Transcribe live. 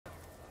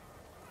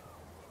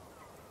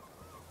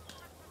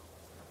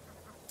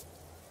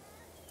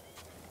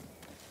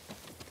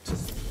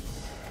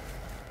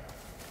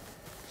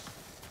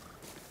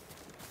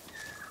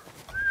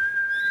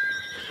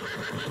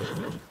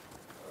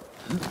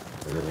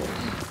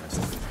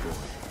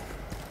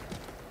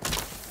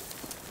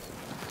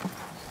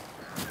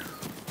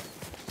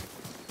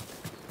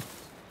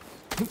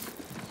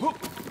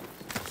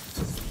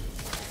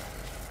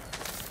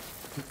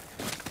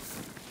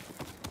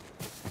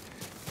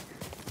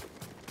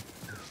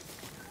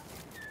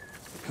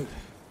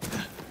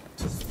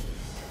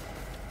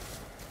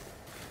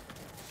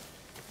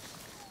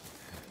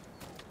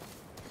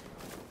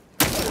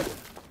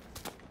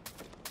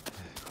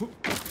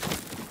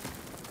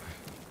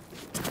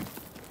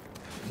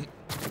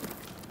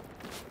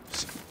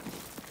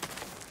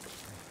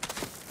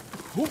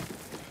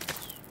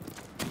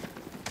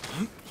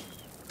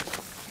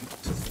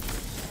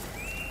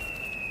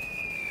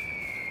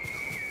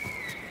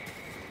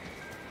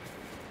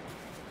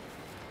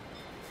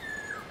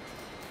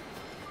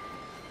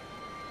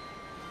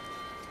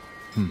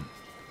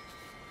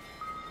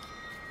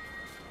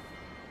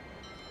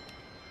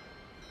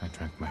I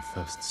drank my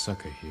first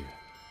sake here.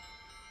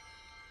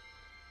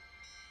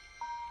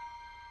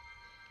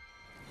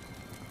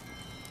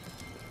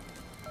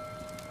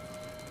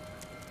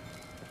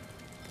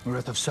 We're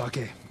out of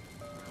sake.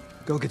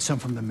 Go get some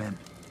from the men.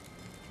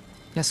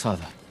 Yes,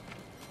 father.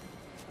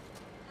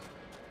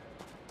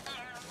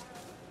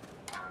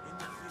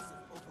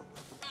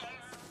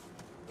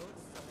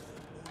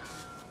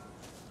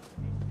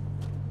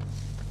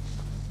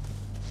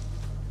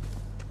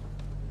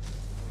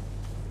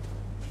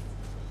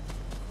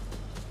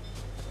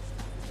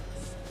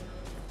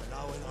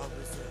 Allowing our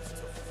reserves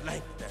to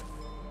flank them.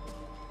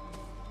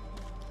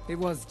 It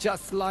was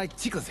just like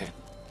Chikozen.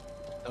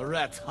 The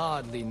rats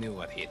hardly knew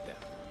what hit them.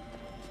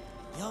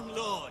 Young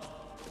lord,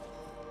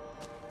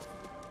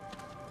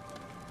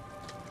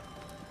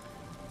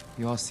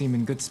 You all seem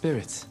in good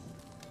spirits.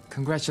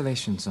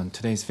 Congratulations on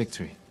today's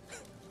victory.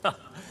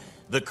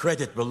 the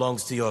credit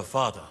belongs to your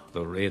father.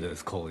 The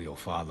raiders call your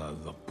father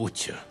the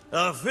Butcher.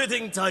 A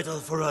fitting title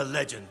for a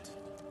legend.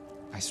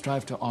 I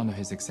strive to honor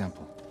his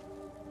example.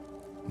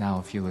 Now,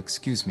 if you'll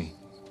excuse me,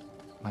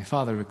 my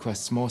father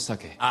requests more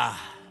sake.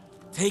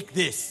 Take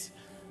this.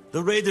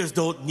 The raiders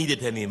don't need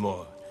it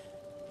anymore.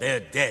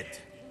 They're dead.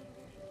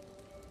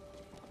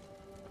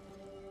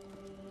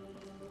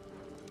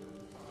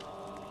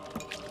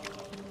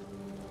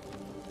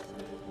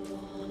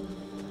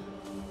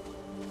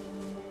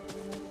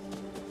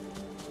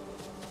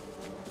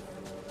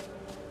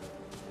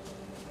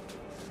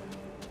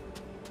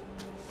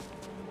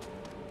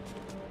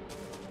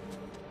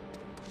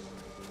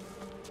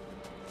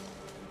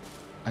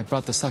 I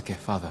brought the sake,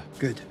 father.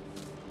 Good.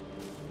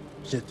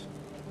 Sit.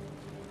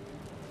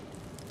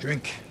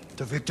 Drink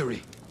to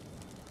victory.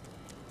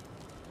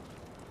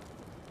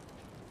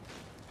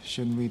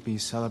 Shouldn't we be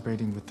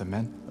celebrating with the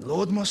men? The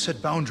Lord must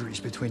set boundaries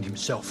between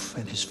himself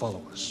and his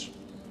followers.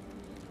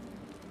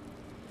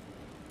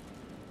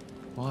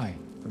 Why?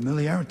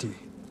 Familiarity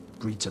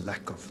breeds a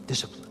lack of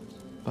discipline.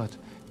 But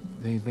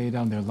they lay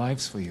down their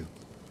lives for you.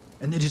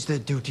 And it is their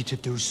duty to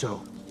do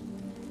so.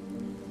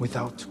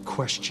 Without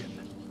question.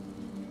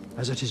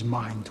 As it is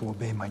mine to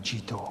obey my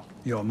Jito.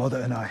 Your mother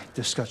and I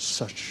discussed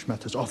such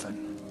matters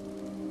often.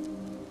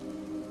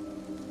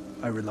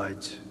 I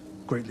relied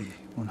greatly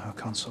on her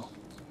counsel.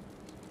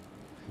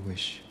 I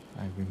wish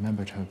I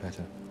remembered her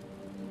better.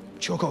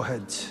 Choco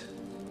had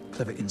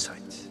clever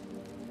insight.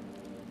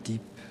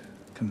 Deep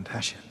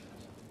compassion.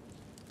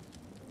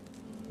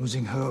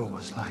 Losing her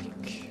was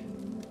like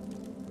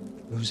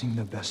losing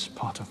the best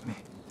part of me.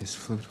 This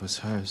flute was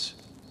hers.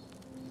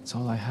 It's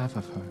all I have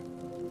of her.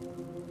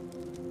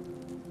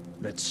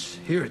 Let's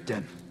hear it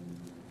then.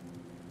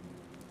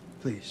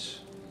 Please,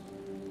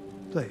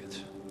 play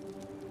it.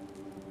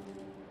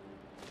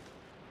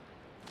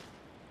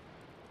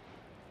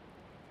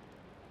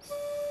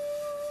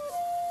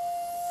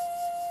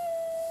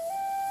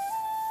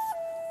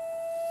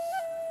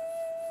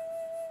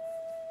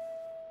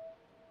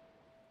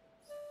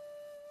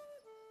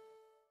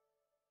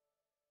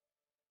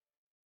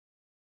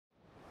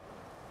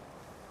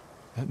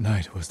 That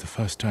night was the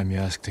first time you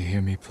asked to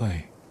hear me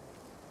play.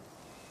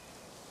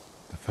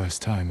 The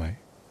first time I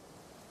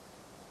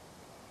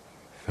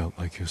felt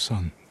like your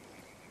son.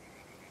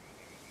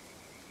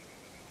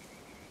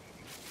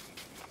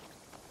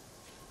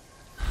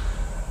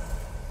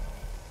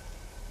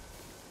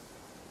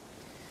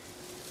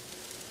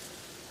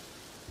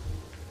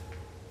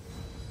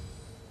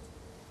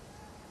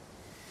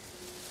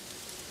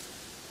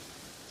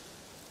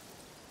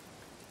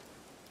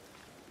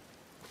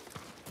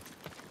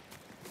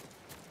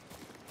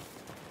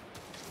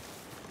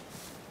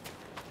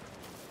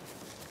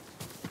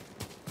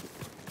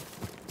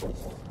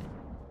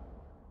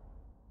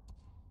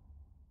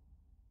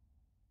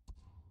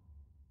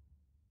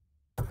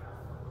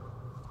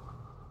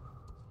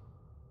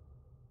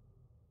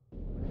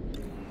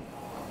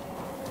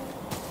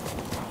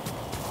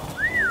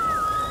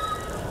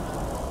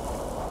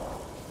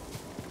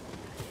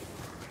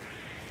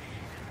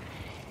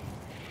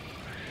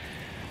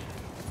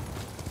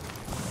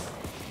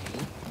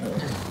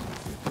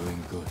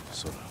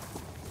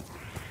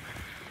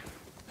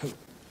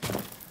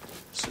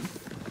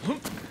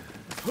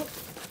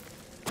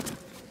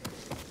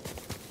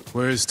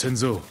 Where is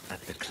Tenzo?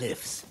 At the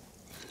cliffs,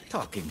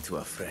 talking to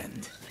a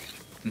friend.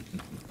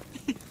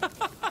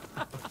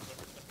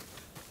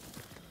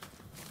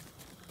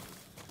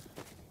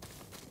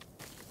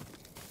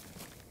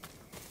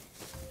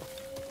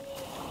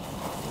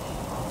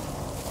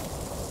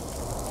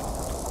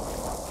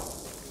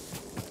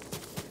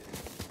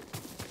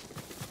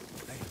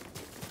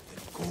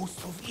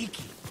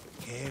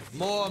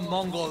 More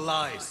Mongol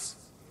lies.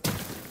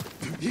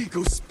 The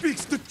eagle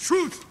speaks the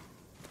truth!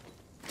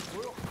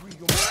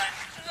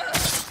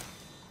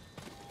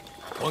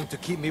 Going to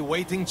keep me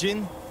waiting,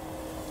 Jin?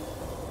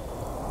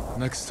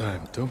 Next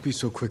time, don't be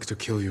so quick to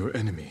kill your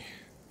enemy.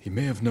 He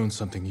may have known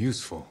something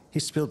useful. He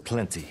spilled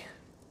plenty.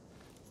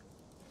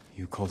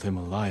 You called him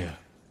a liar.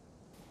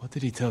 What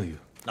did he tell you?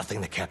 Nothing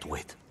that can't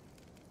wait.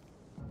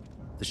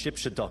 The ship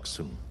should dock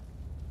soon.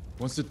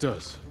 Once it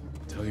does,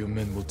 tell your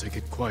men we'll take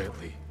it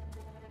quietly.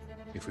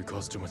 If we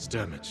cause too much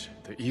damage,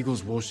 the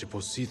Eagle's warship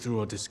will see through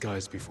our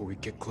disguise before we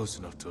get close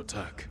enough to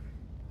attack.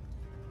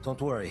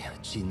 Don't worry,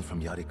 Jin from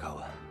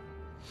Yarikawa.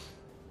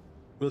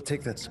 We'll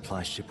take that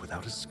supply ship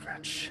without a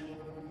scratch.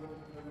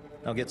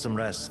 Now get some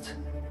rest.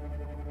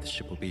 The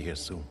ship will be here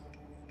soon.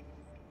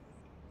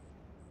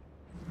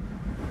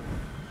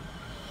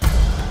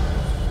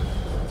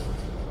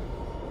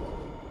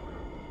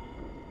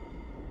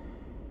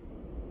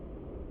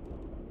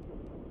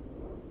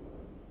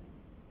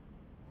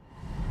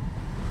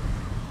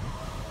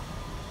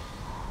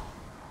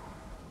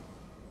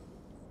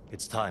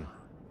 It's time.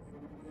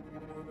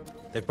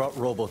 They've brought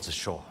rowboats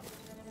ashore.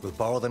 We'll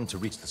borrow them to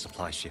reach the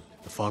supply ship.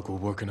 The fog will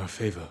work in our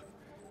favor.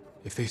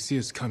 If they see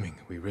us coming,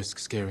 we risk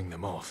scaring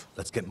them off.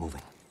 Let's get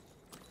moving.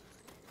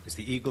 Is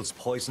the Eagle's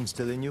poison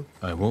still in you?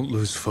 I won't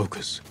lose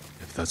focus,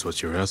 if that's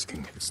what you're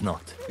asking. It's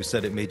not. You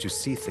said it made you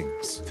see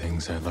things.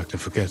 Things I'd like to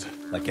forget.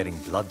 Like getting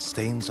blood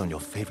stains on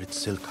your favorite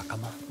silk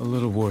hakama? A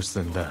little worse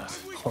than that.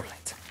 All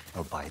right,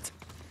 I'll buy it.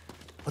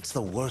 What's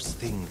the worst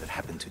thing that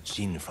happened to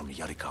Jin from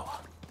Yarikawa?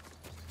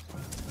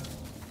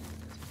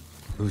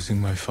 Losing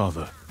my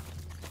father.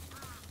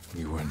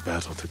 We were in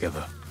battle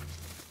together.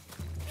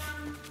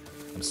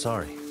 I'm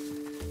sorry.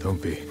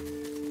 Don't be.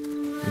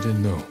 You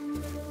didn't know.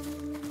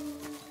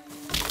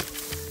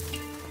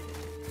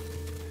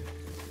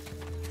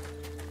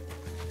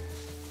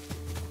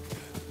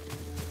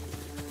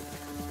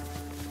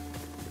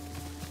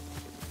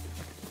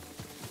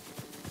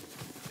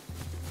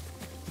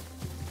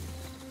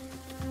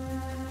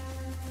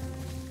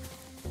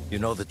 You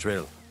know the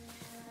drill.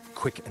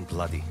 Quick and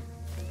bloody.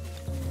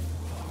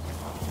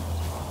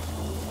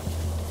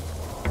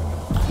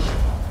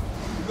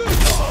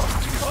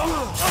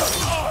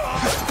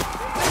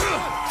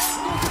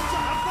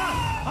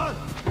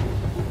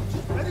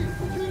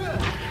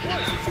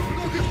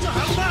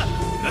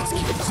 Let's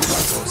keep the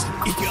Mongols.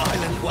 Iki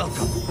Island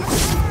welcome.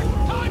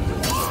 Time to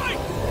fight!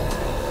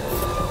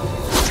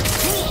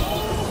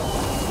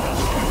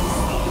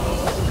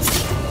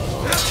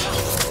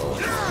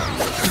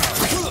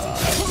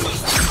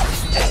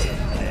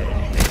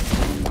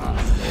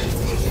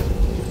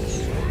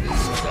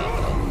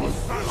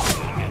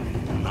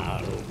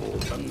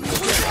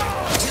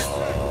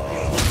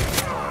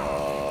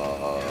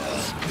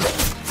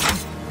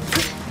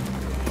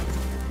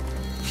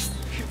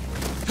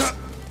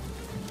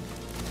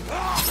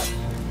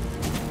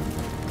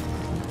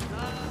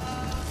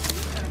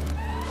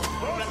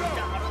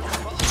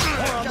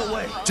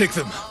 Take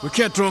them. We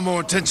can't draw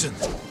more attention.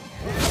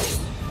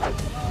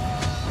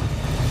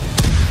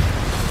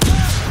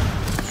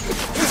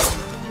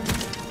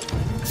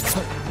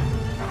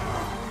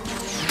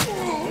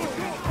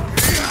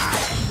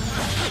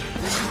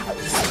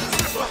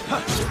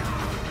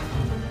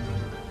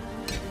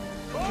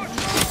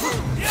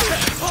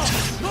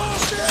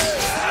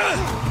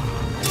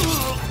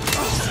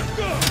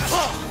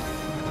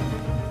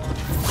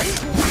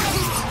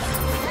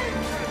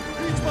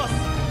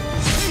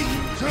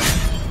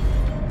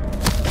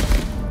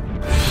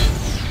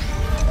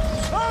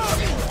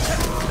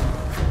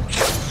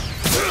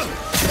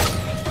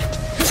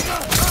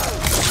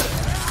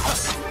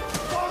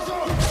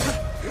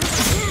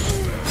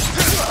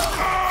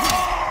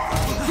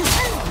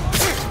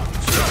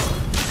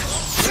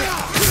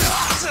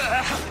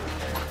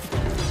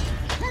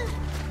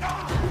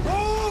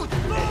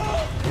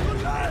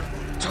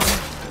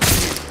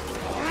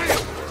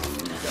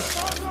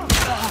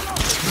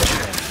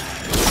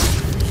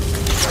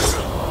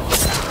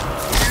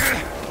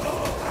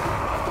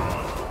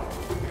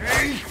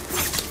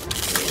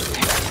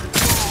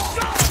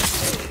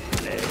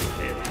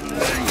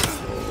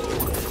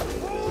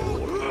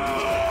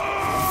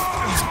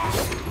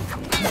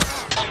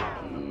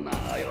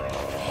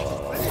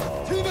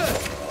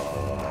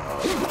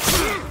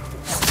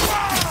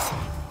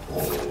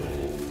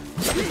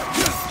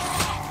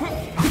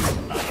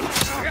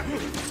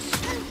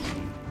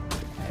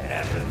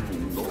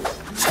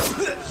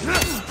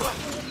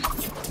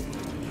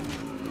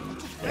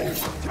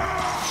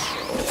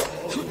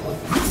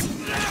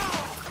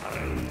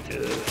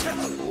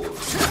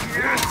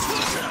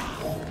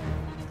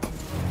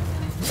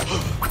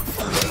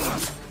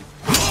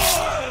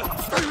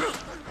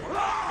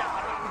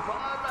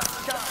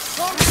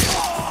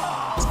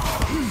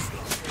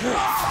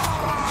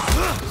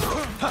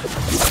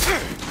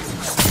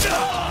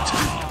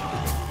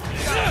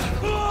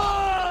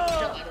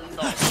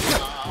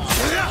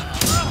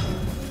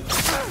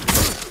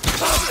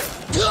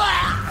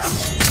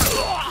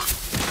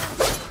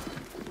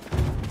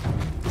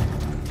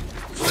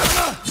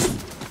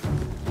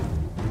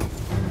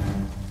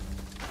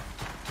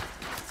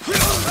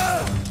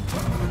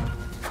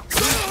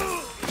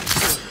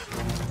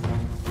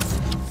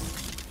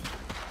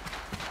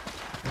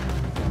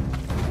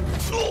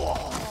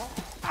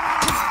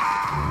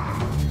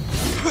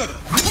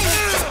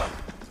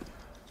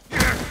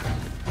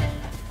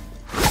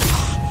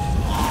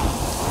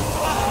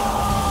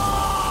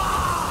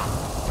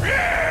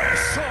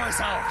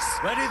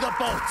 Ready the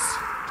boats!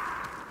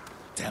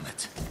 Damn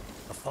it.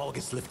 The fog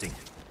is lifting.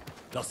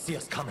 They'll see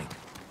us coming.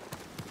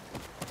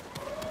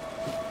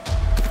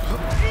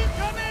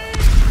 Incoming!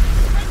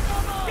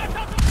 Get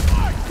out of the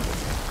fort!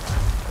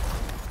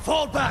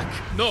 Fall back!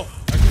 No,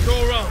 I can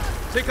go around.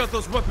 Take out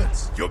those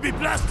weapons. You'll be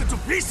blasted to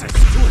pieces! Do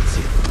it,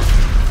 Jin.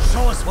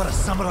 Show us what a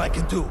samurai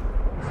can do.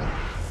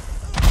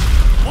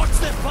 Watch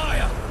their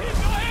fire!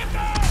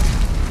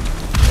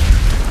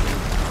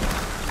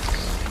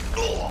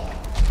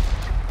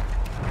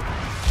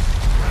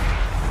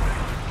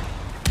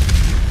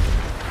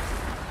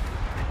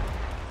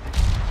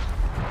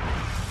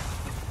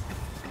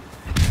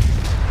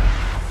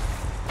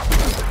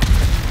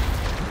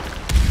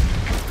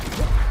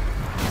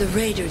 The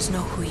raiders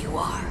know who you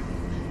are.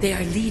 They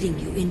are leading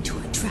you into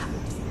a trap.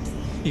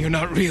 You're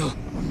not real.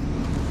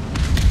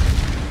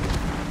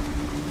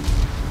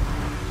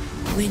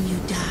 When you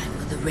die,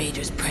 will the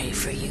raiders pray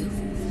for you?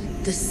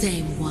 The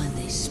same one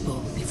they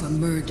spoke before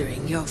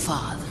murdering your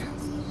father.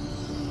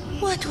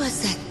 What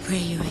was that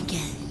prayer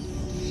again?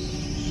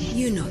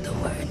 You know the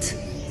words.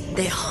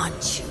 They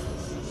haunt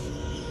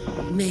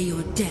you. May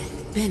your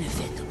death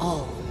benefit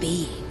all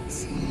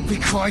beings. Be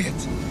quiet.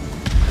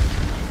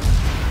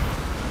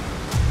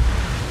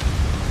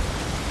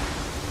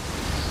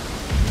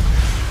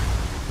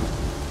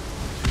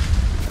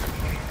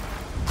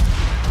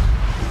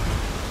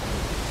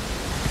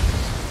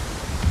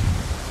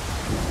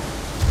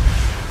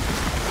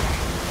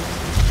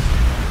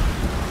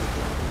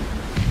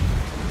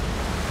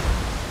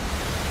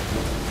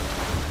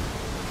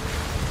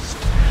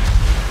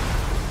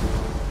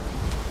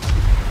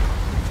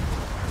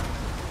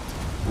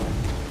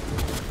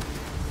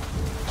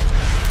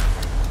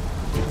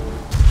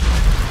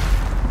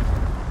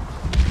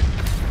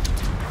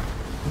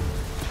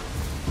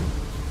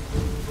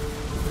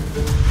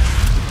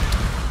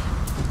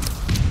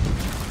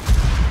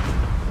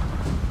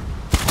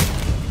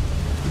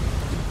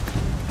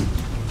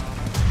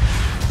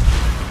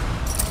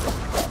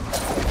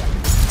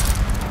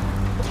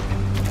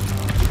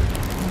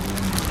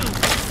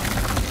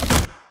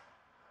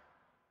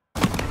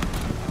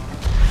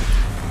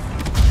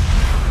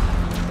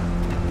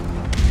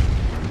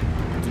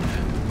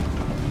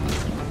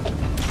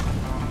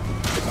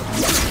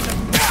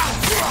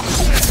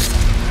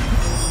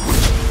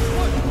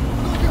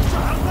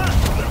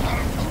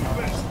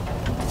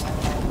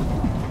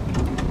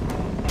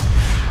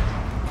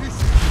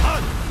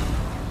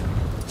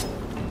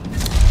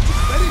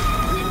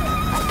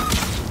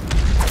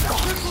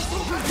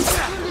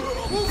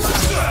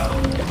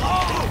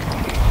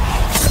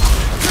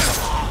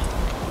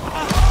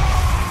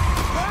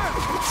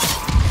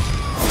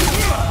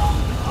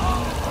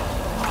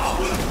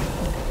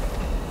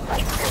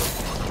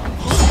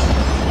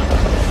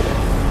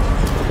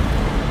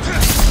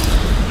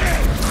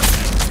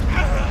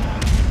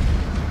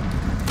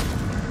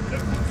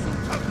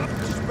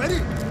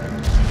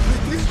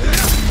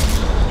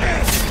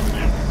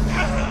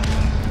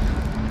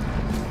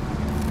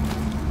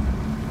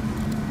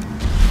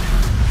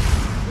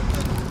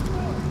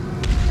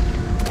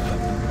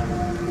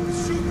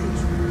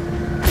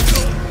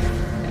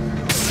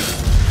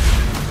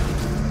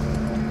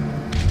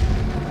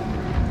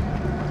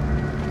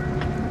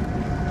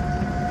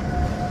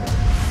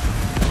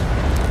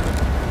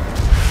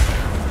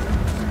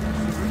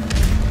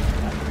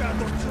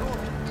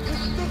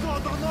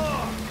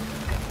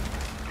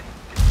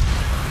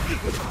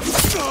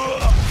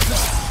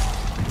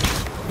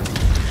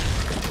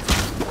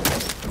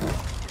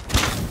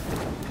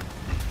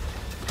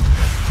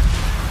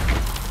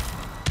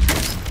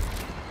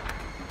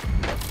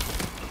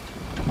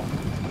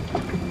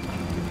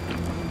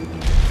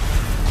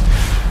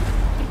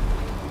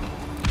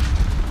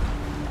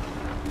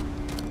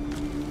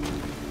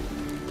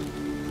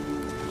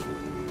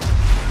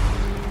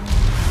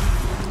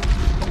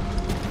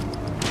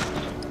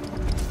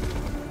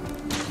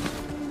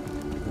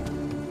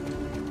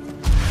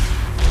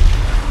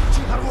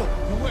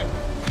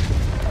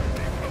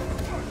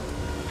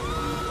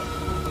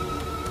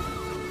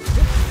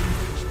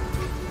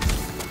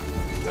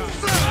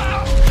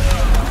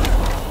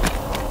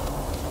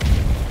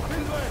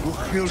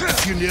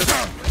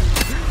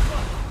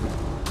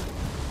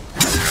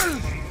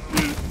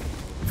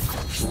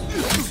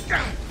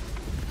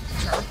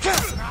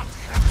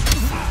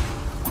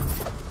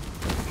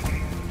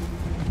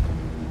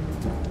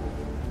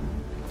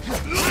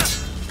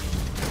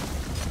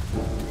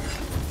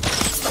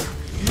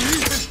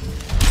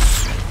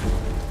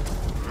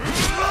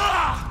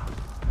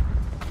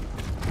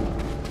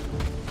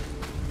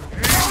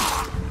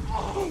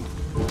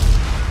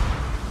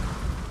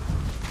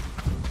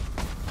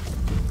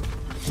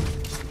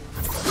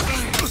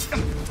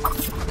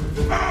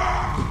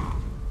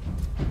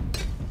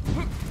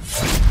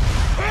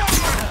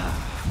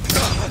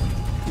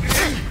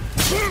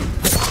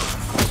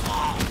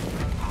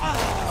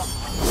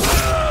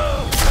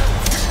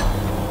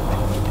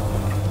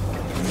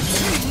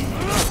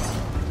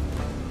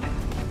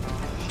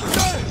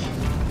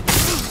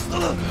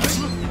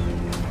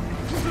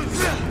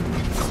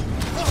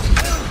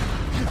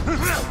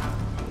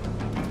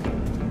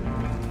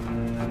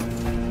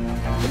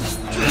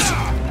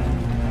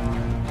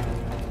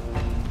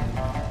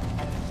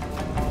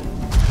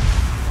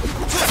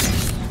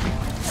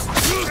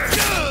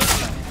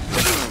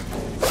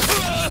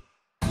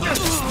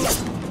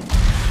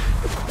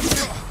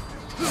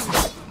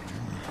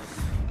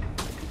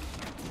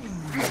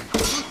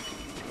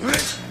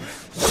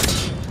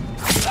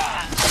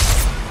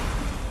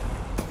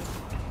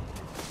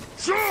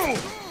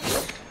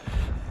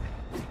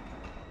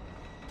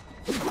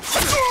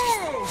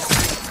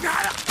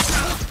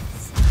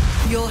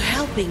 You're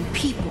helping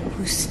people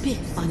who spit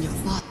on your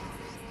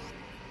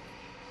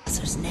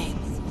father's name.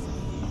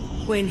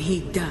 When he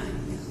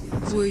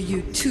died, were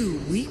you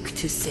too weak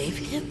to save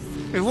him?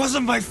 It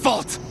wasn't my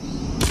fault!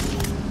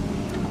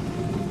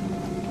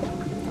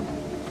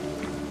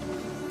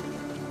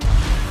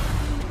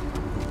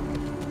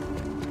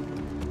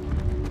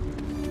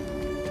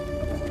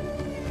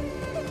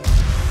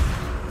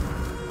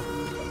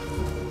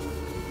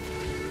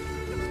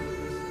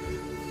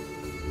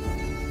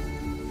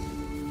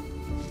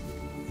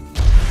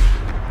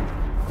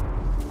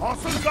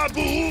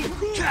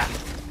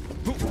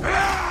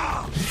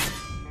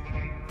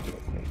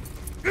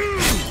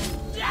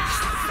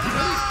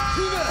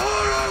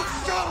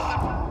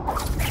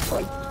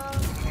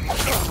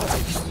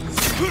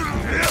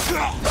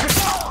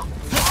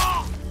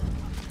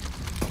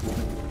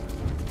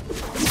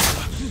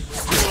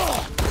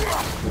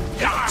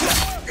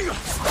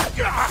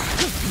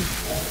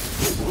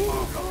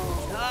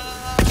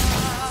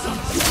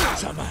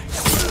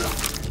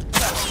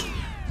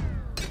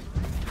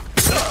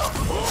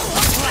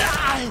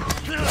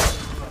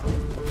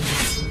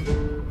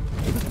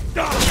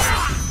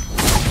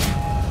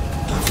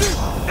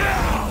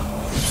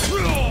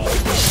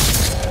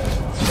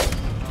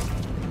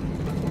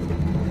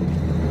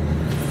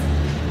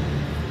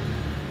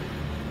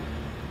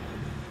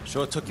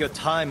 Sure took your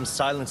time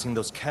silencing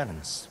those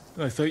cannons.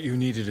 I thought you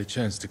needed a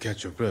chance to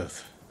catch your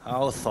breath.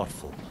 How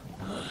thoughtful.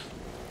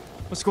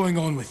 What's going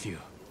on with you?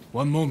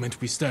 One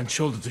moment we stand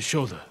shoulder to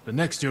shoulder, the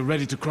next you're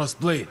ready to cross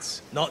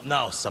blades. Not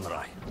now,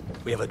 Samurai.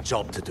 We have a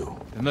job to do.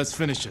 Then let's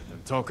finish it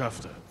and talk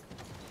after.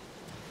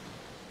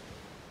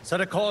 Set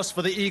a course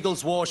for the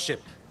Eagle's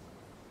warship.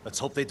 Let's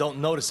hope they don't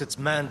notice it's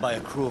manned by a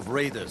crew of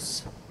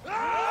raiders.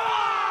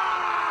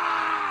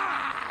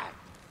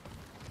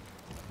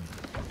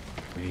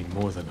 We need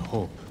more than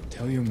hope.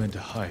 Tell your men to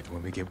hide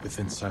when we get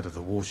within sight of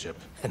the warship.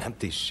 An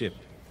empty ship.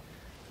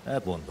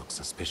 That won't look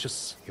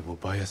suspicious. It will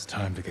buy us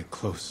time to get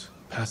close,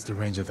 past the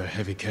range of their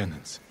heavy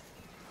cannons.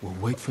 We'll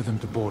wait for them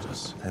to board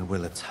us. Then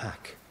we'll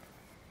attack.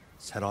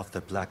 Set off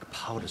their black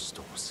powder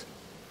stores.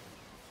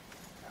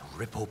 And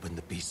rip open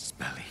the beast's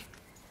belly.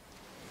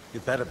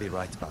 You better be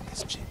right about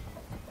this, Jin.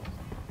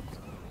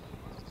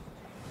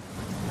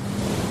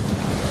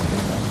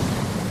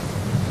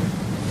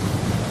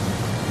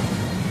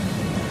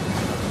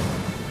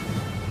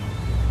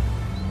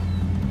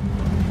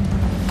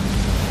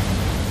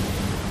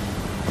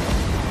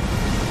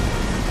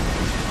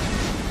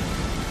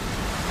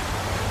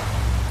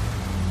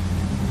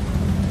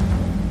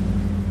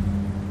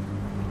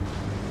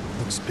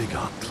 Looks big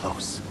up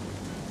close.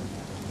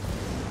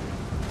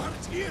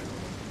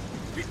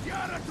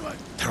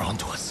 They're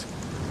onto us.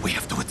 We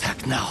have to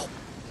attack now.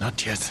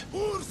 Not yet.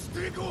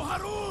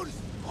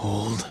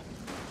 Hold.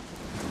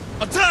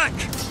 Attack!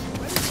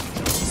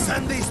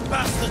 Send these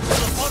bastards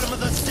to the bottom of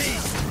the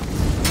sea!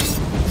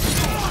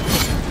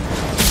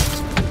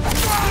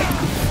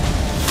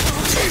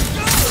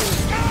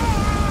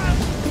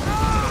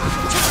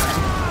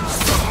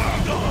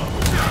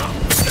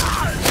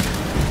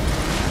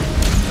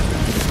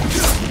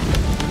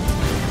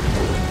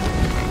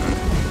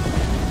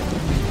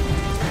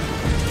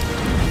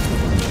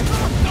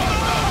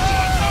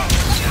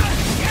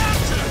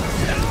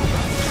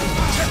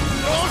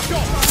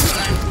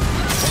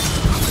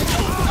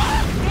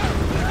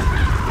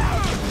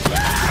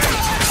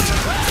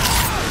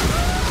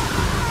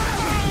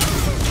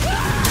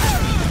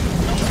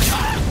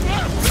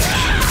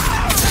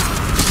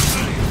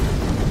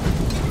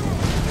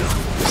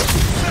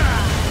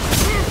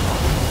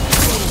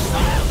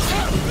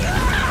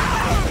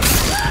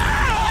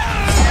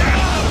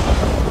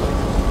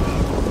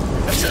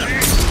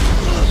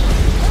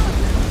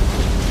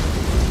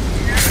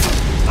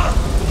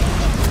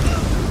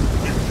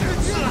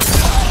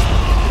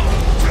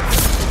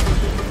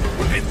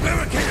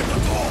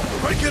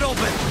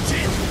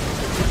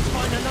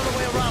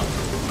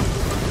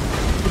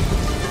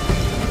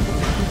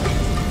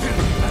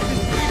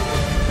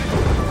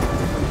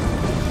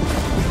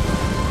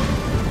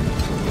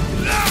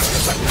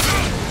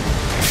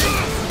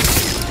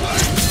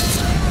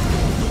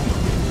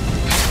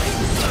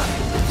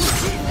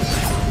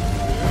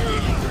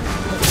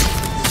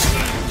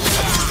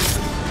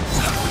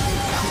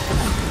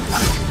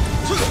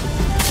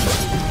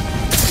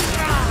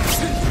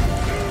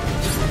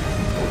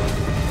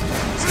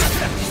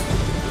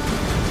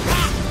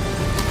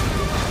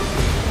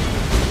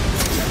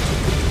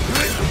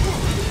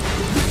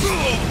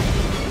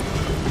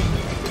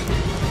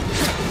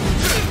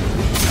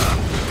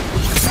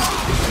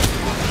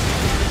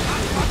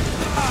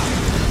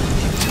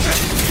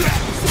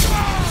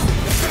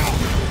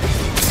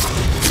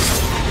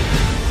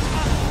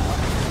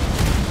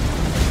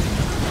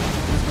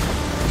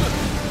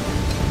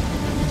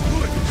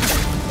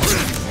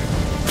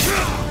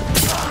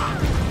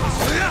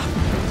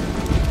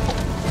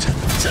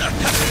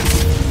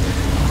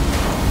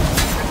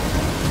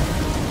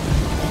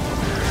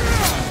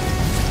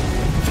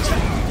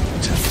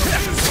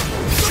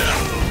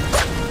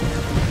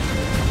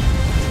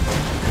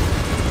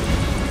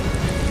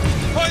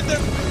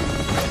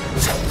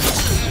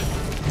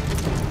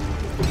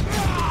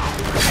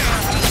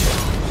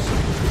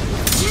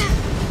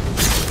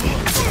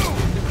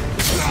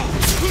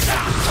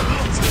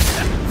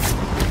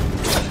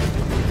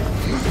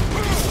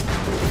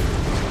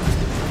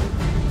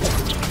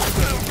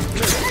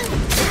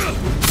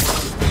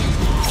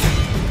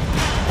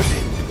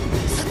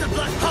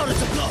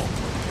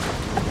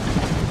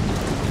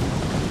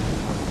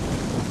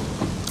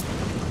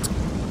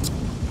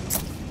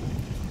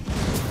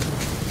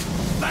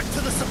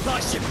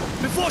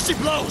 before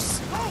she blows!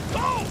 Go!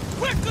 Go!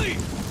 Quickly!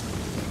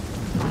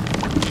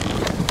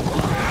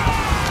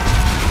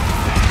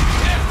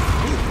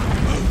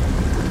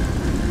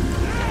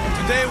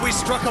 Today we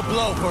struck a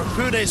blow for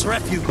Fune's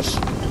refuge.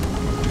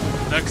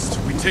 Next,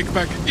 we take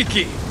back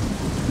Iki.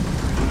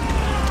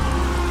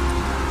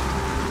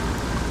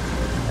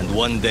 And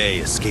one day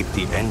escape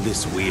the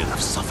endless wheel of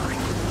suffering.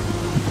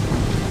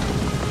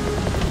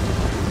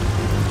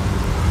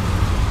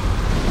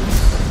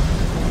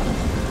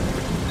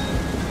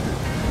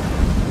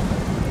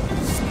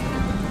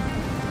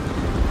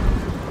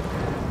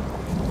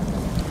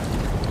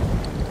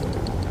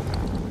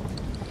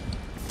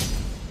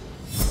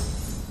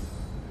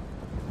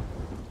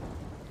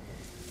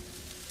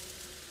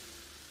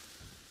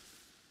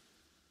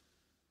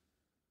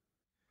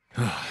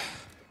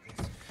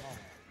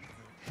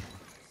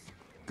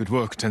 Good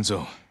work,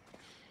 Tenzo.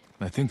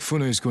 I think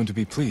Fune is going to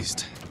be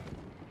pleased.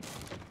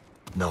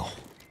 No.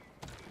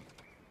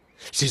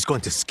 She's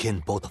going to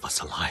skin both of us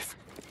alive.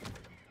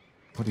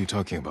 What are you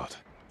talking about?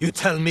 You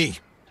tell me,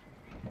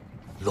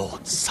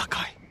 Lord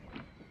Sakai.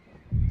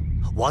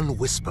 One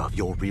whisper of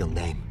your real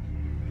name,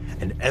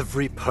 and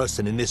every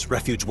person in this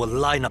refuge will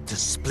line up to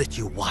split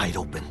you wide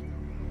open.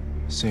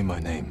 Say my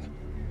name.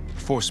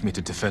 Force me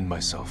to defend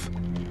myself.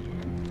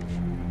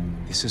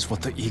 This is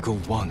what the Eagle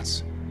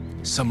wants.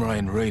 Samurai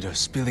and Raider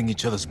spilling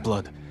each other's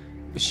blood.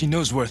 She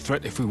knows we're a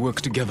threat if we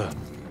work together.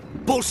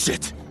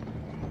 Bullshit!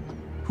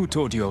 Who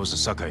told you I was a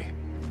Sakai?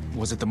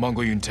 Was it the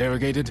Mongol you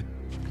interrogated?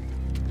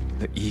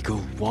 The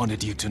Eagle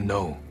wanted you to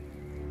know.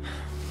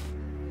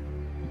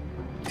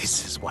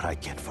 This is what I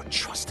get for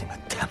trusting a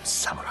damn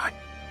samurai.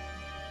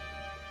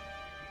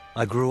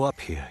 I grew up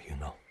here, you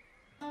know.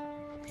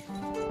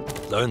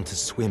 Learned to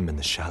swim in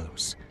the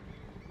shallows.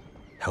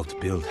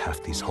 Helped build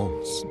half these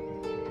homes.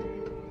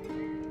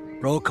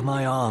 Broke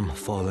my arm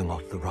falling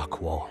off the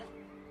rock wall,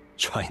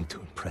 trying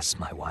to impress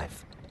my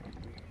wife.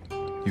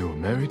 You were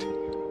married?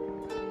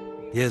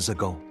 Years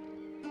ago.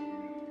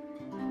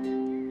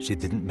 She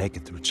didn't make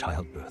it through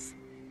childbirth.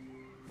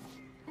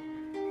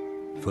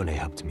 Fune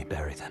helped me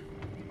bury them.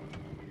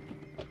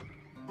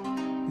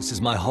 This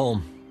is my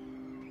home.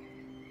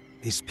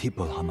 These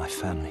people are my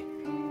family.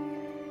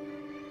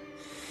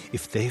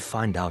 If they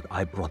find out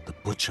I brought the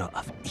butcher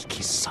of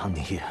Iki's son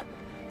here,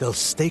 they'll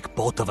stake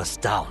both of us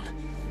down.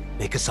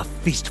 Make us a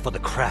feast for the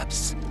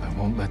crabs. I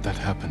won't let that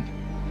happen.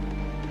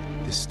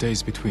 This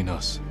stays between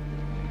us.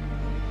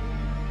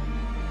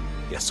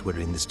 Yes, we're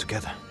in this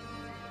together.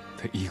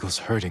 The Eagle's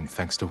hurting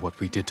thanks to what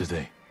we did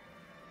today.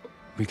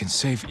 We can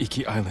save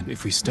Iki Island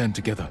if we stand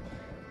together,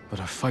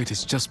 but our fight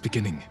is just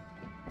beginning.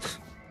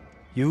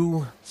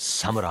 You,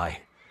 samurai,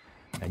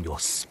 and your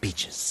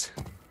speeches.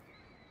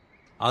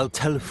 I'll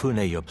tell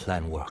Fune your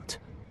plan worked.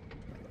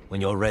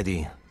 When you're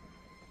ready,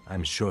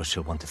 I'm sure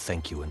she'll want to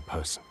thank you in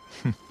person.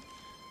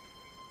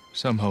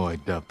 Somehow I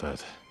doubt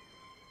that.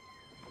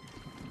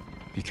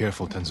 Be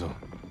careful, Tenzo.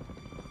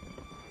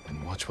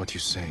 And watch what you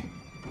say.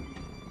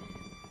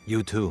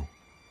 You too.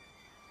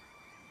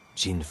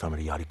 Jin from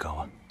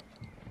Yarikawa.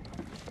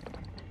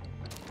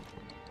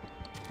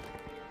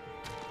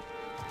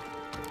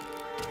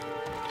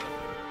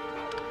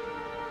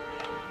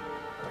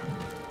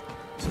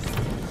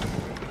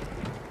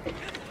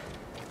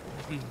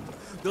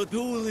 The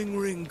dueling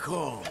ring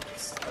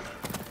calls.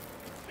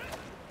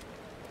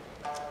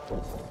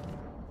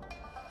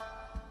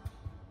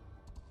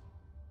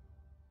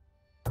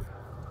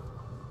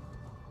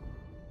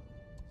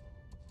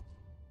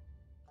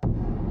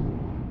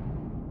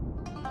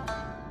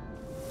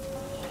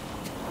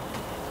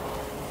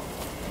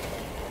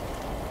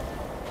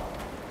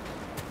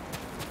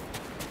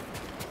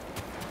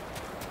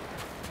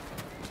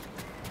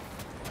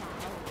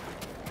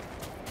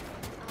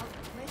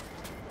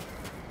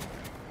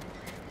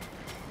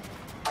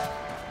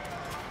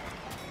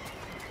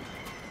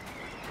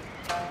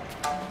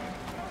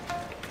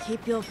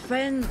 Keep your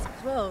friends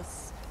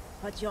close,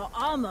 but your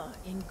armor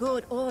in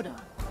good order.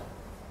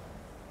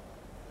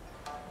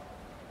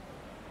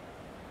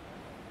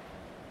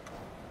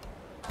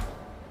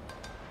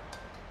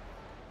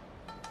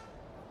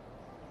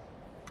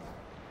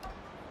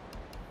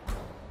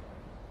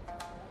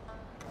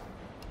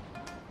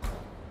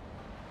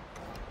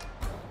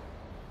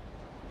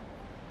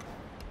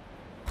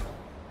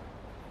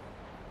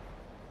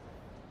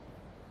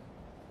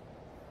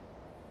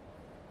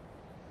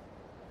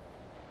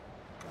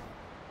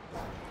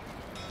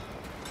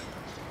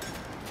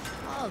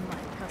 All my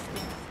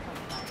customers come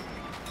back.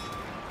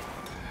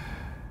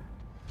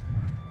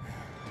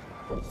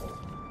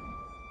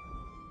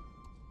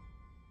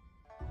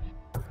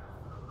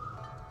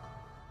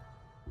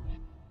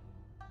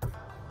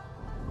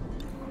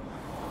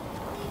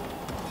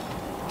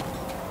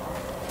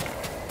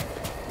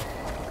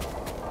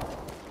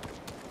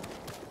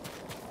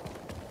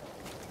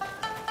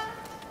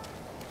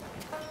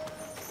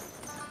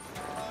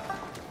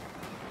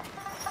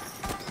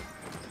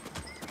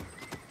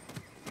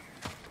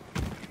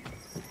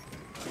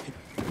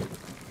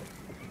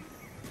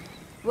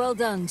 Well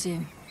done,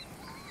 Jin.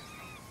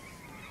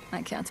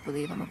 I can't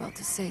believe I'm about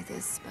to say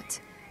this,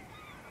 but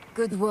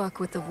Good work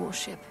with the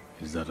warship.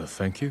 Is that a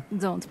thank you?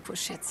 Don't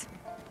push it.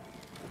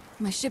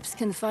 My ships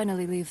can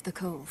finally leave the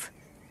cove.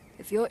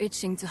 If you're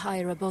itching to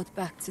hire a boat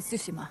back to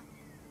Tsushima,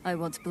 I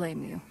won't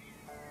blame you.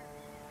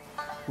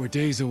 We're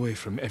days away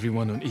from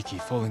everyone on Iki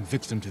falling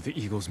victim to the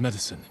Eagle's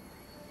medicine.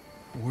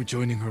 Or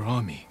joining her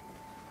army.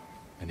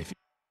 And if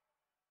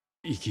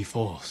Iki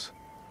falls,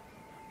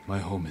 my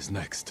home is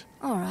next.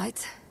 All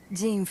right.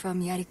 Jin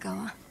from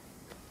Yarikawa.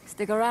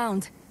 Stick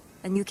around,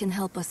 and you can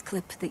help us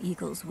clip the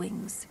Eagle's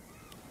wings.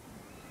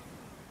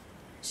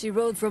 She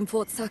rode from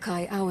Fort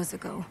Sakai hours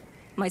ago.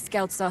 My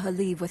scouts saw her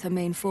leave with her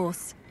main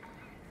force.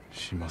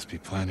 She must be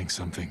planning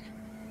something.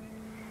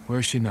 Where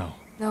is she now?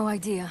 No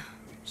idea.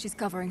 She's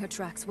covering her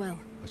tracks well.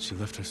 But she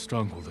left her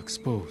stronghold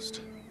exposed.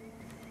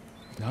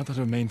 Now that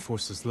her main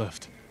force is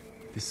left,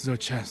 this is our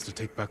chance to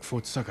take back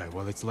Fort Sakai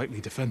while it's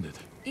lightly defended.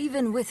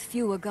 Even with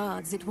fewer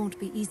guards, it won't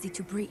be easy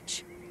to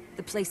breach.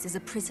 The place is a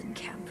prison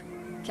camp.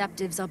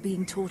 Captives are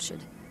being tortured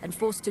and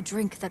forced to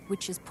drink that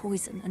witch's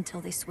poison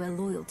until they swear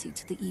loyalty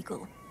to the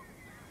Eagle.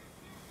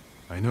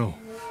 I know.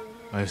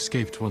 I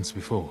escaped once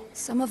before.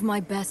 Some of my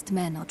best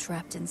men are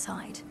trapped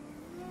inside.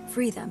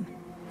 Free them,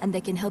 and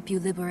they can help you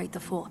liberate the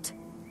fort.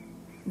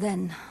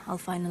 Then, I'll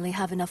finally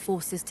have enough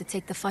forces to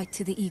take the fight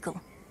to the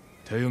Eagle.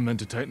 Tell your men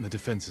to tighten the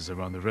defenses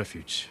around the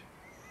refuge.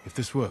 If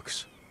this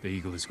works, the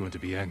Eagle is going to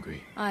be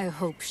angry. I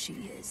hope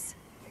she is.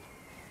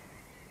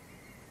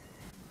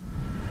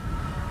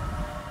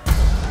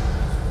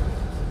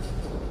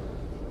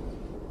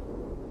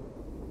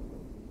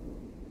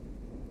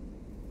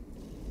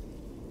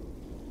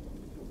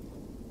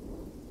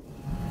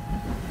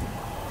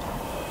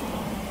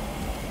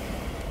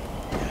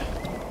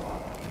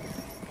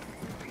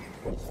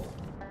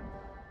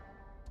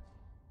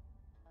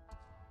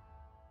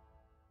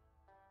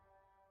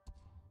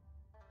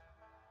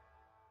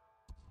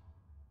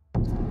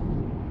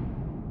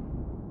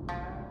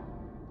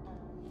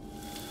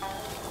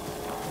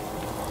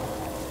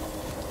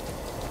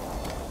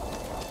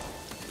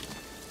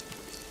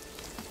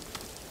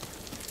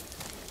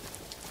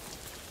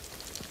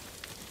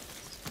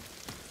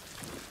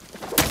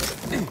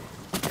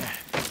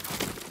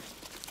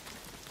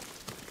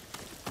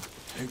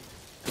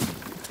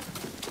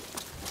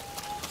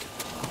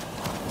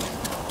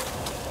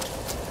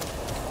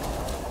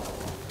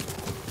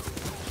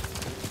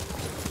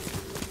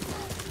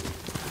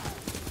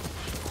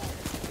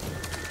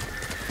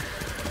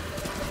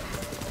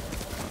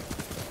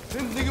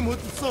 내게 못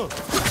있어.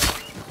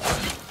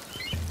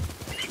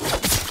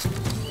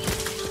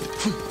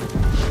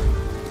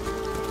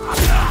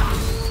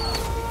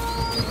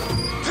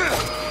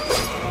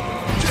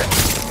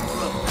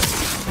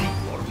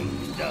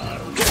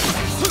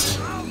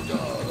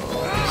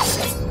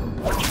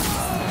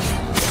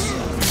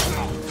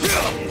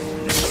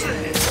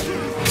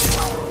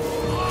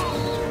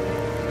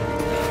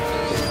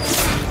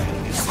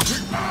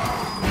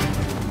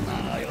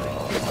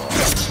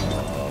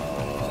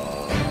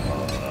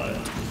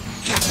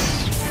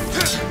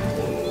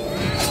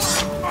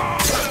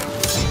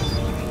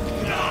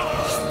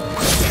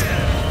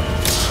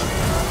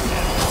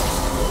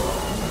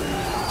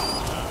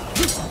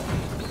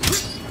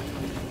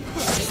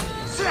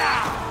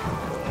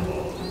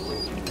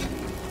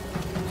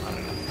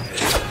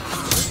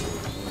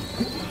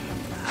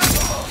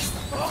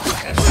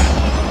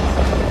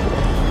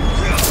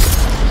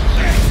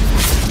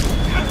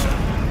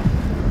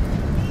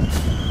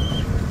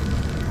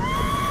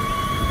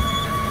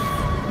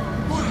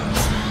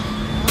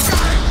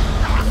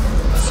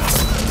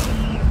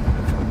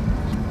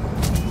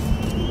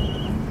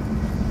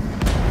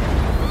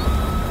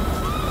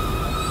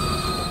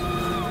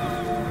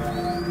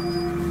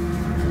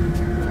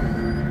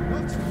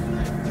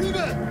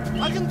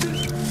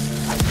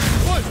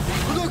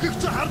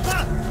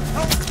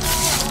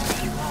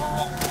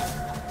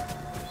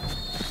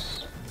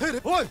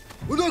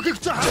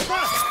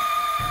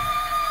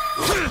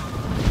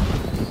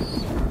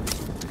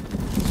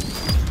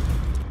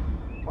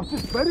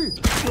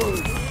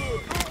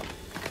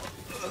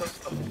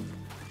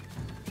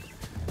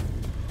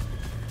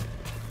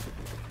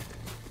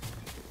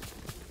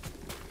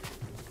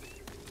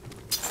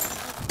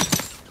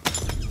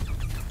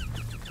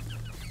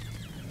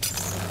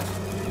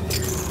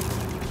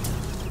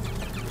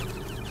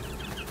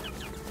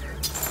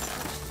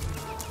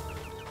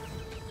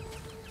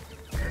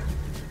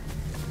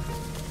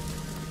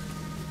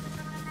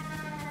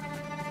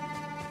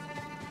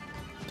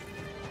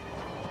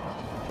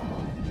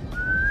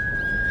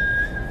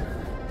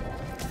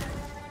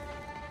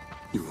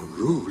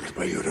 Ruled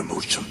by your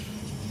emotion.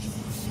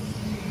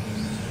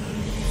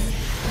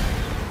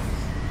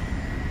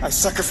 I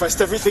sacrificed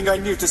everything I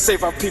knew to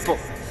save our people.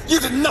 You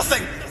did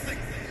nothing!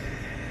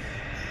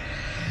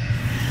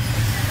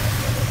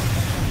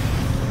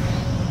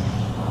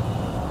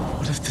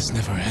 What if this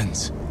never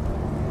ends?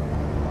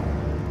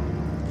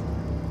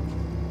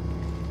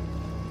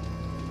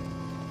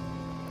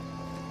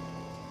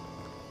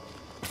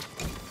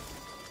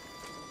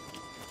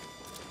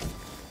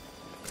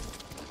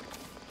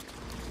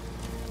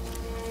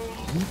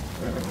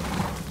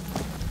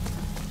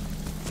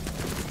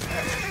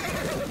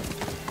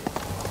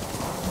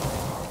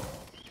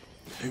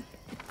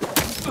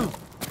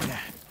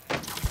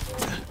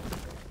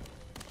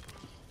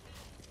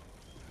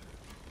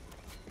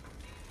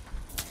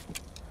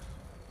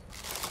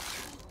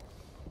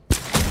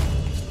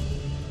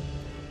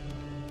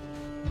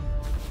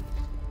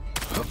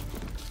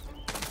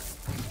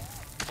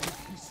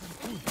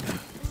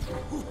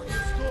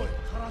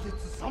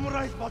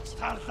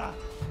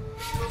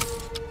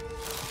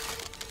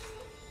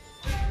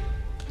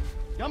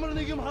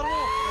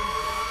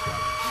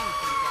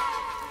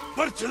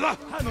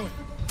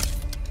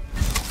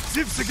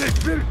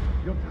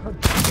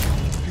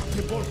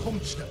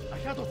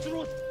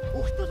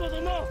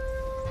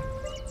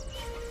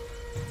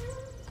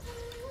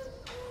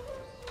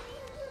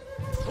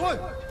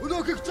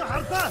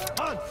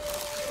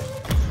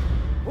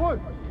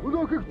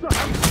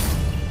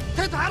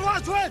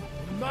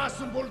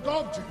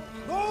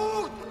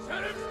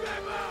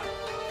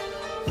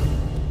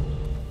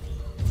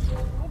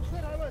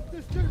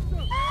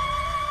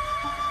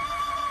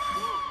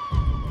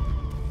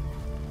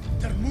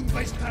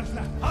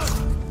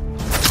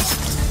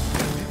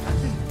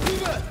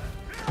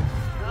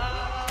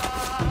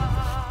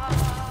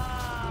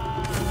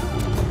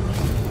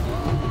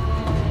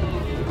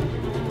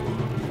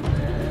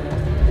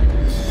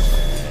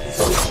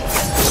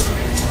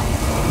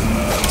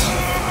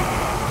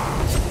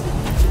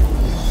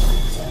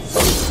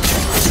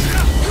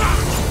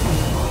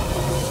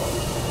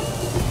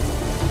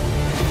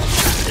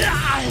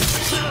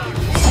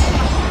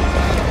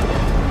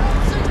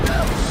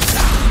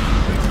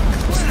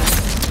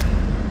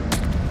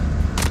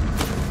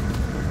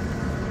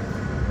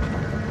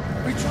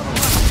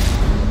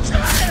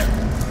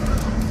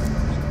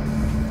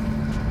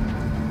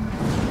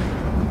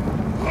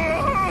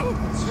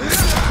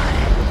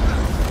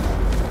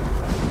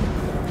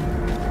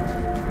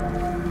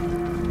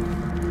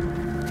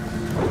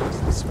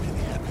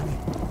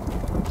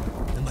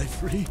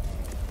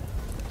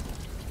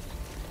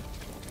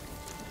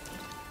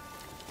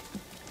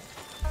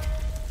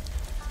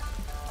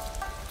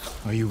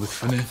 Are you with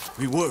Fune?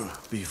 We were,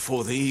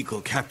 before the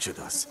eagle captured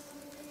us.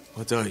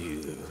 What are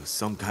you,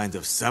 some kind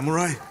of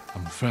samurai?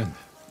 I'm a friend.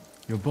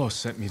 Your boss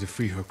sent me to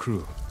free her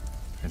crew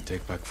and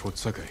take back Fort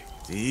Sakai.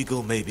 The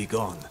eagle may be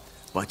gone,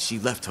 but she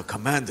left her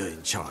commander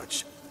in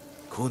charge.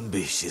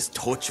 Khunbish is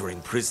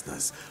torturing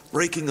prisoners,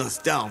 breaking us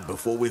down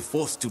before we're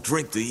forced to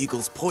drink the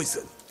eagle's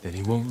poison. Then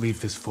he won't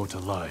leave this fort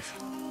alive.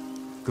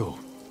 Go.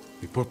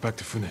 Report back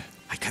to Fune.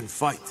 I can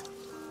fight.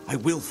 I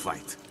will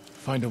fight.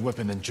 Find a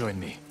weapon and join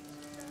me.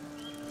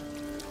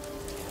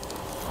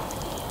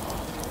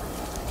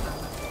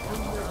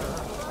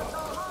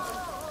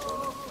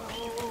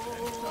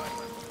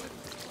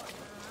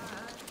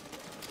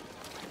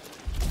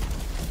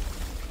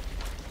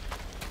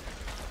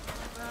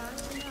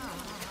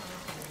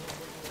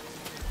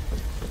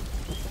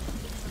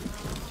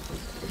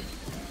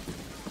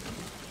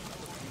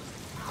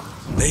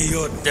 May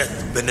your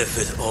death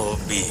benefit all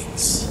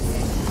beings.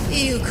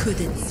 You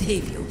couldn't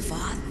save your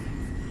father.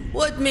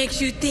 What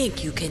makes you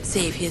think you can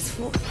save his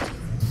fort?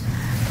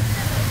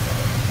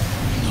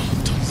 No,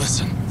 don't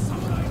listen.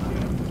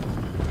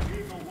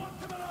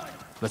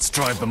 Let's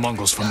drive the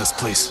Mongols from this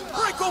place.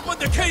 Break open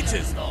the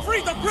cages!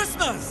 Free the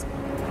prisoners!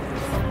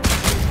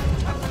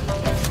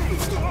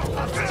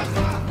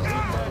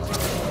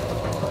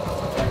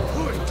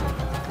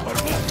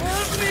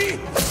 Help me!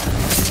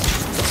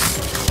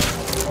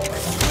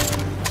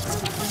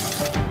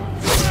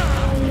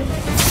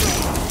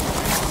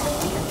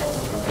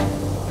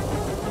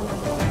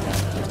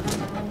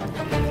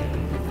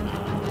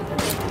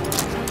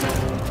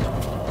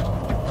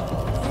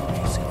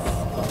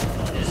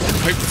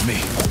 Fight with me.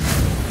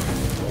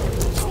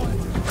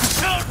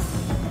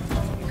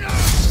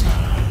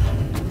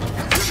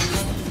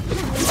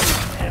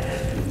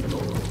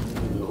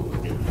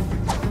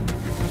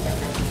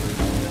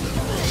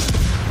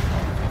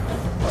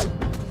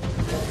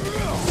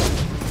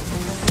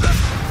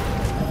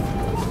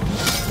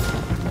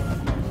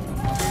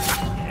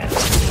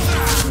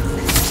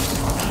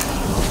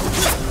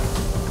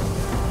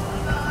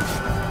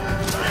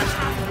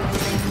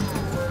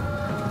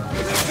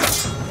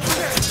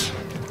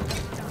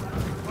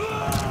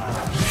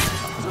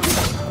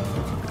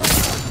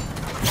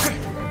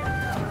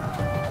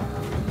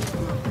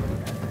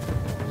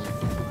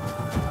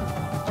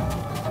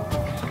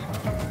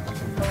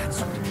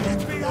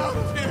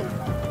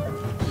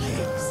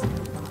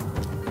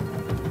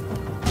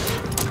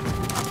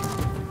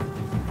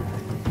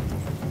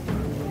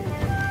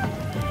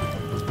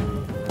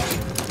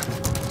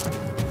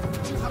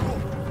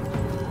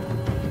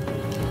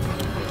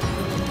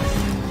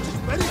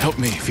 Help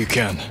me if you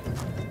can.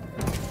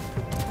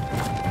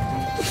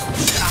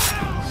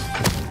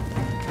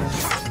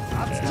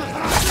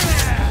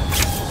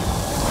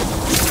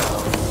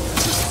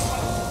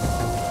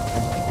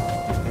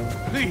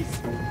 Please,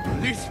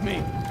 release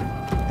me.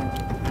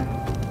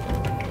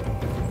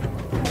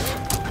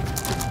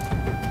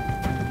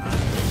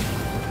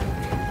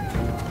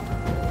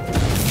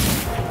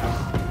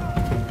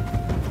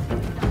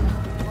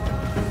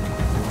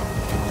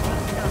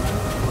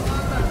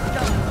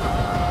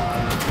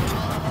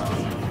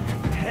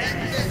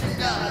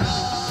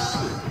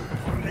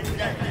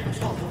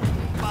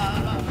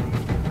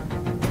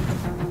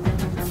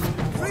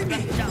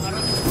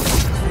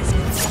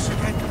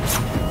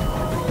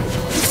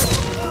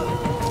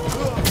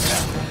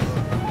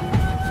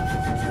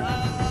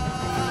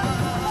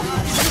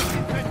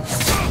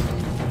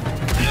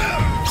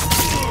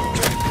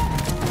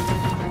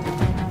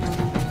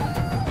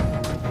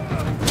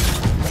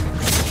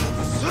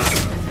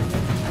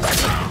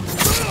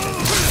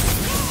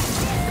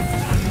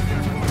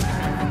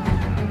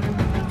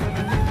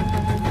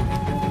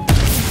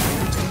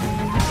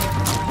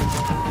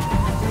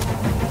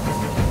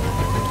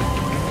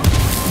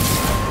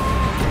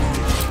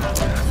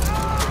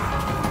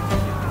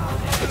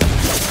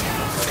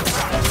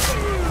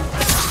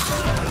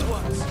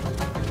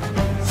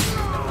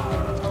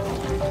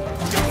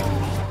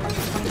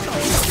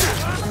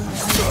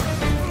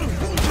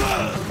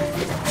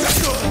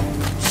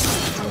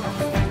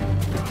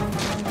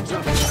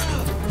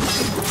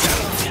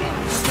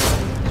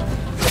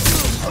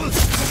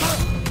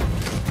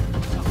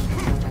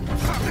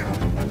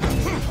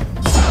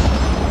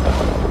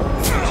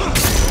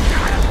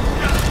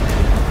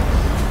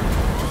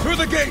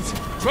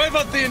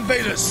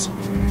 invaders!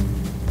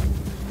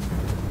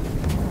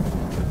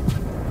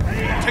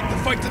 Take the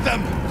fight to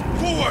them!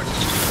 Forward!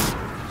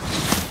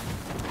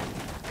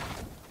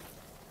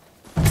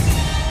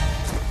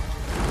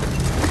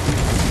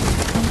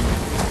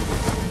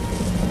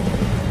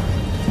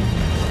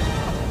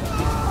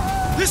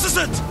 This is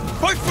it!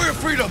 Fight for your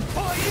freedom!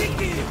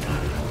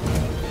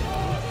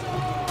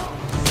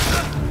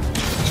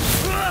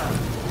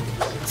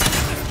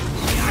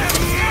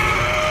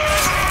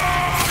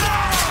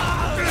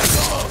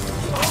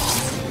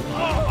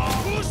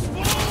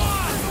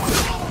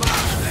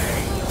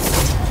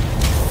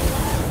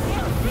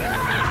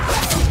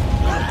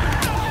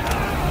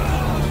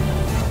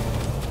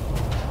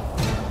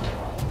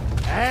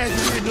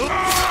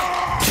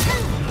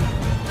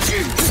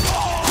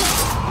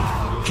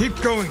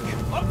 Keep going!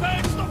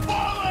 Avenge the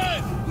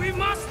fallen! We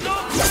must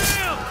not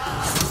fail!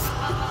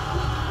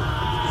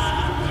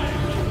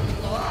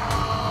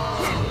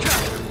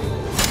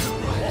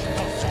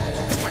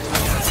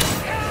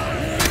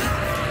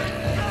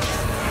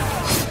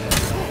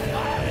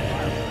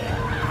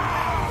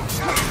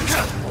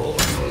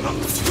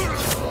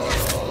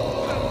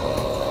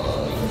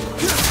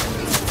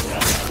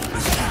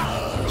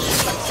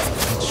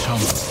 The charm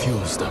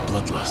fuels their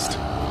bloodlust.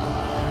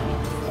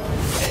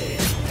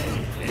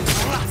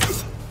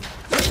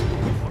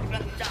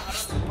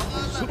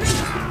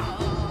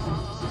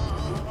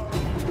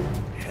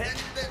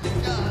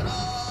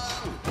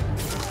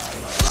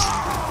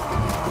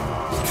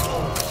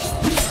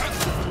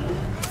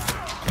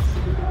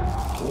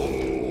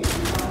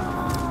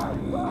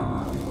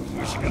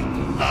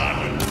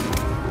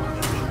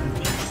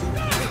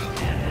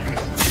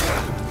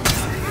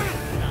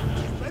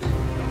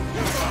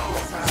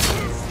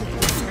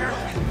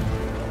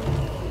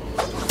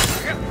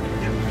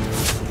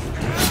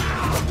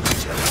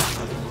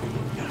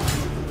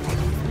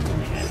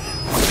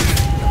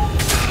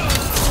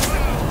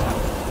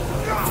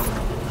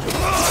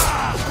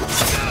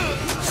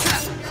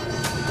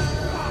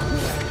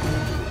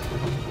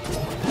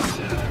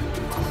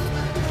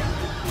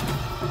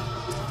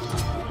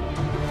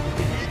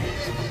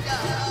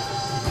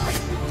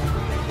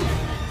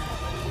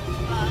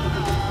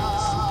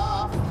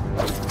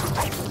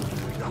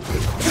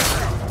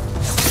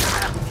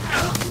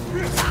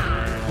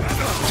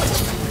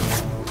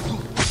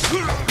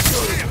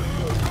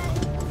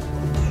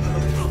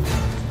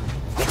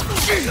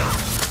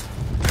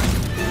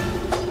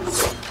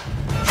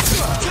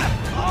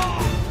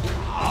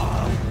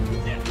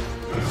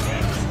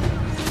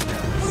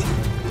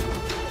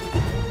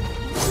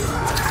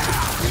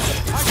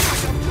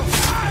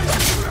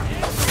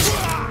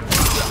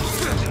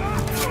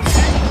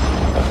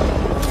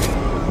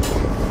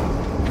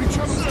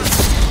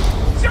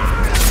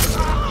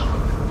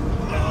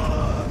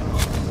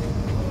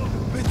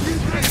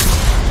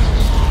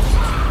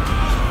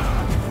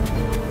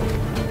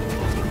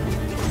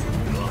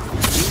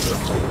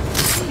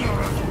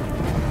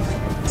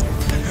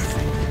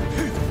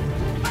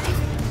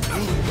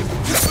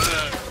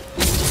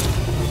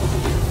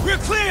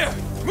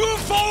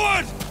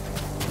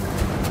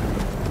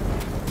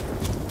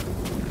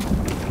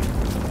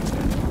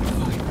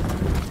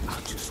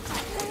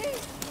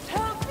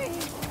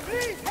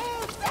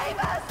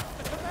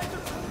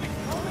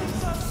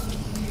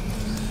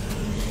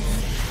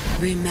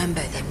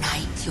 Remember the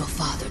night your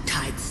father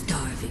tied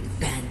starving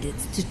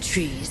bandits to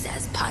trees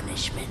as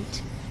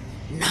punishment?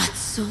 Not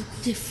so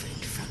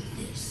different from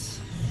this.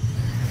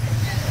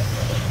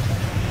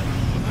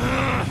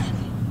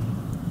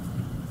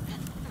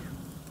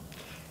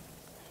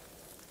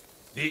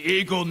 The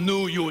eagle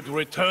knew you'd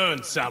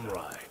return,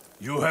 samurai.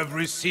 You have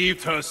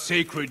received her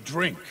sacred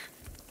drink.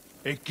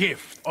 A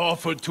gift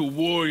offered to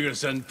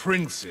warriors and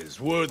princes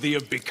worthy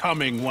of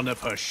becoming one of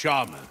her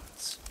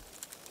shamans.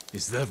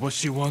 Is that what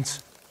she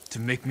wants? To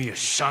make me a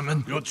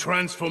shaman? Your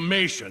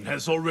transformation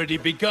has already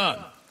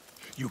begun.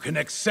 You can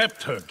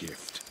accept her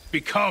gift,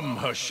 become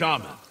her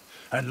shaman,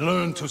 and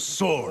learn to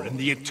soar in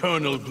the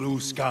eternal blue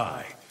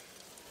sky.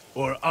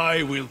 Or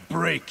I will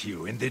break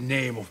you in the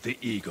name of the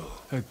eagle.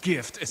 Her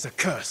gift is a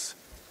curse,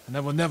 and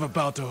I will never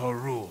bow to her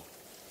rule.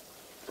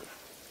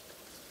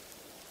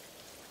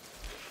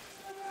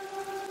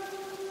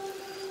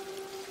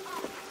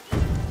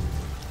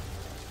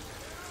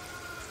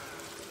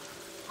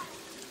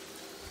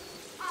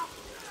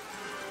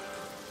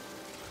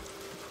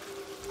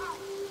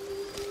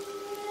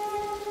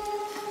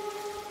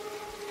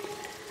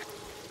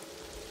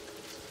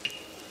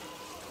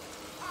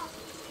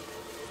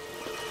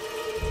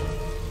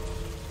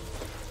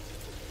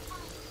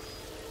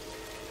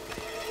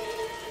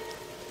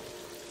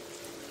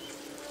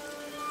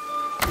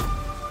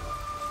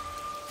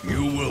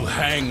 You will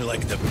hang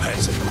like the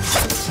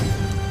peasants.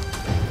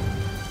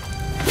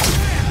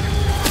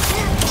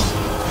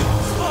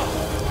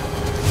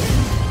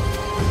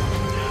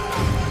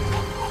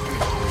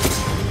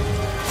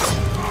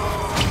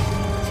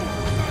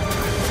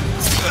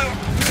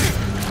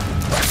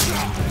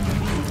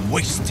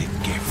 Wasted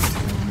gift.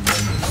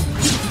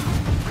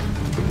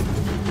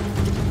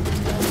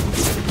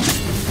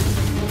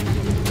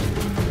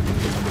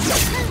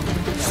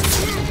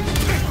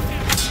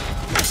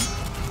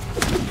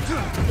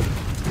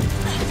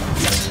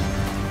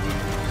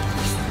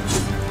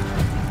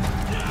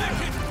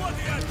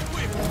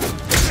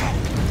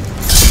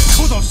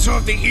 Could have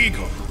served the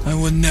eagle. I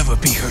will never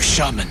be her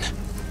shaman.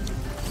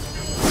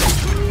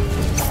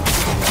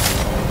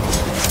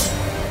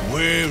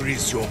 Where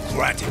is your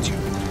gratitude?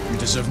 You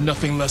deserve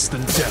nothing less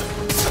than death.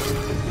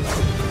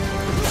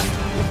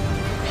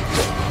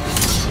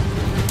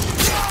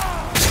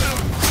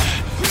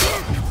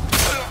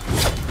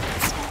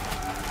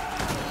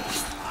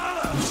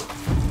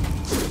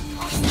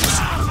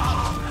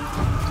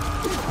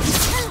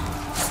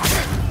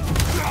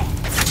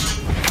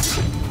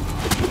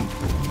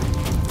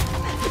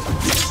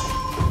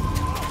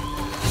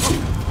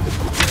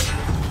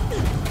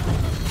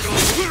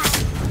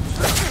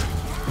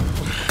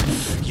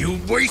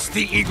 Waste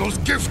the eagle's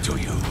gift to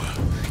you.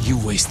 You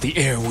waste the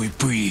air we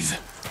breathe.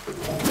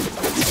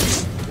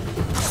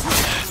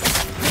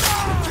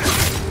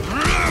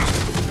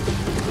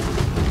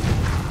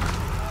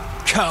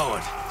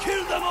 Coward!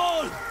 Kill them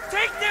all!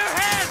 Take their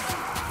heads!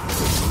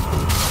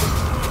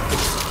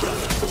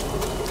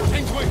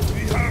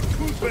 We have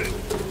Khunbish!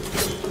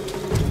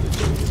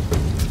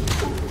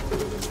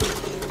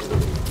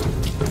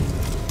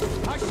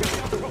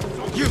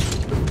 You!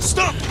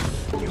 Stop!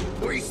 You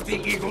waste the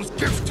eagle's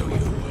gift to you.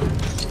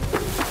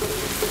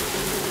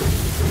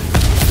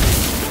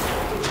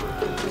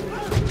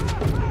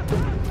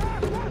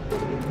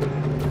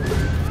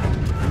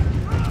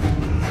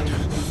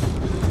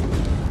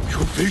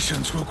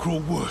 Visions will grow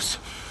worse,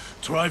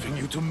 driving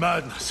you to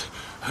madness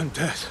and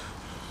death.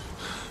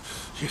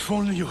 If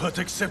only you had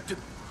accepted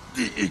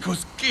the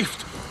eagle's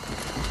gift.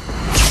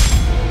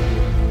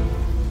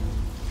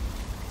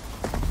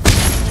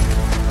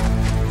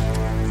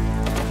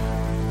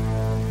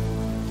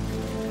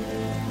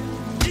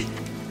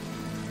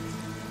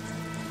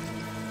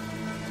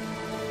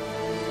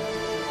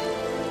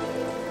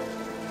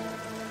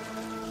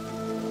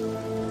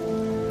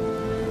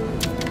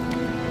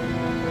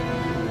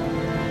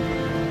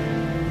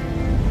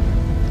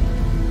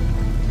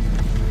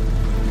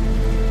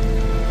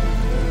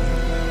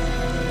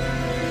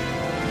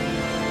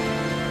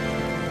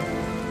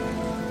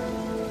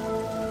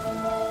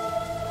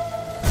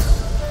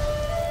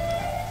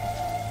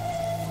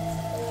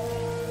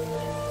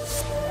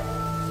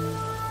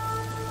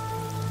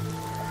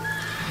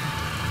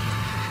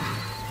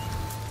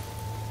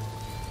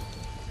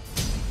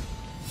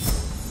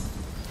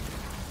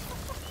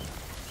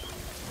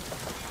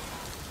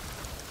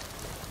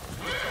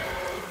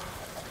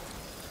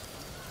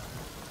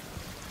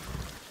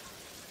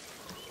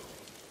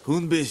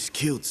 Khunbish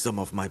killed some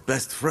of my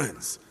best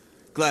friends.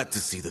 Glad to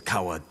see the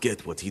coward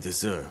get what he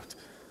deserved.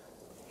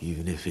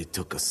 Even if it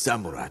took a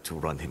samurai to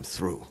run him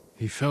through.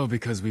 He fell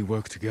because we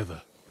worked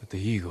together. But the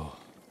eagle...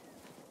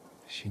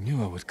 she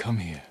knew I would come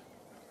here.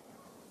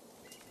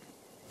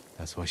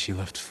 That's why she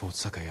left Fort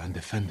Sakai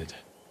undefended.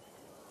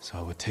 So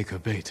I would take her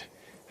bait,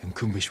 and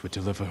Khunbish would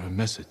deliver her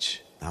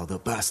message. Now the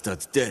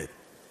bastard's dead,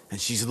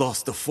 and she's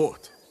lost the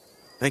fort.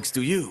 Thanks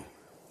to you,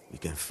 we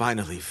can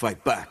finally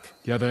fight back.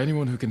 Gather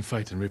anyone who can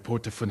fight and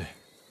report to Fune.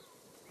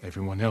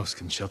 Everyone else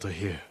can shelter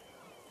here.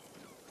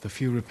 With a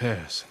few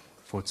repairs,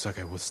 Fort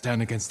Sakai will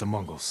stand against the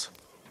Mongols.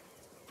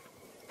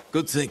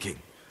 Good thinking.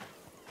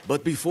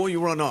 But before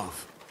you run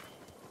off,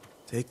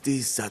 take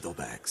these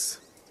saddlebags.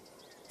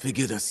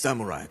 Figured a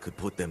samurai could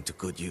put them to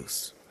good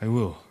use. I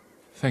will.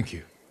 Thank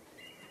you.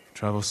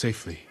 Travel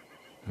safely,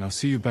 and I'll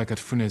see you back at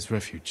Fune's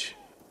refuge.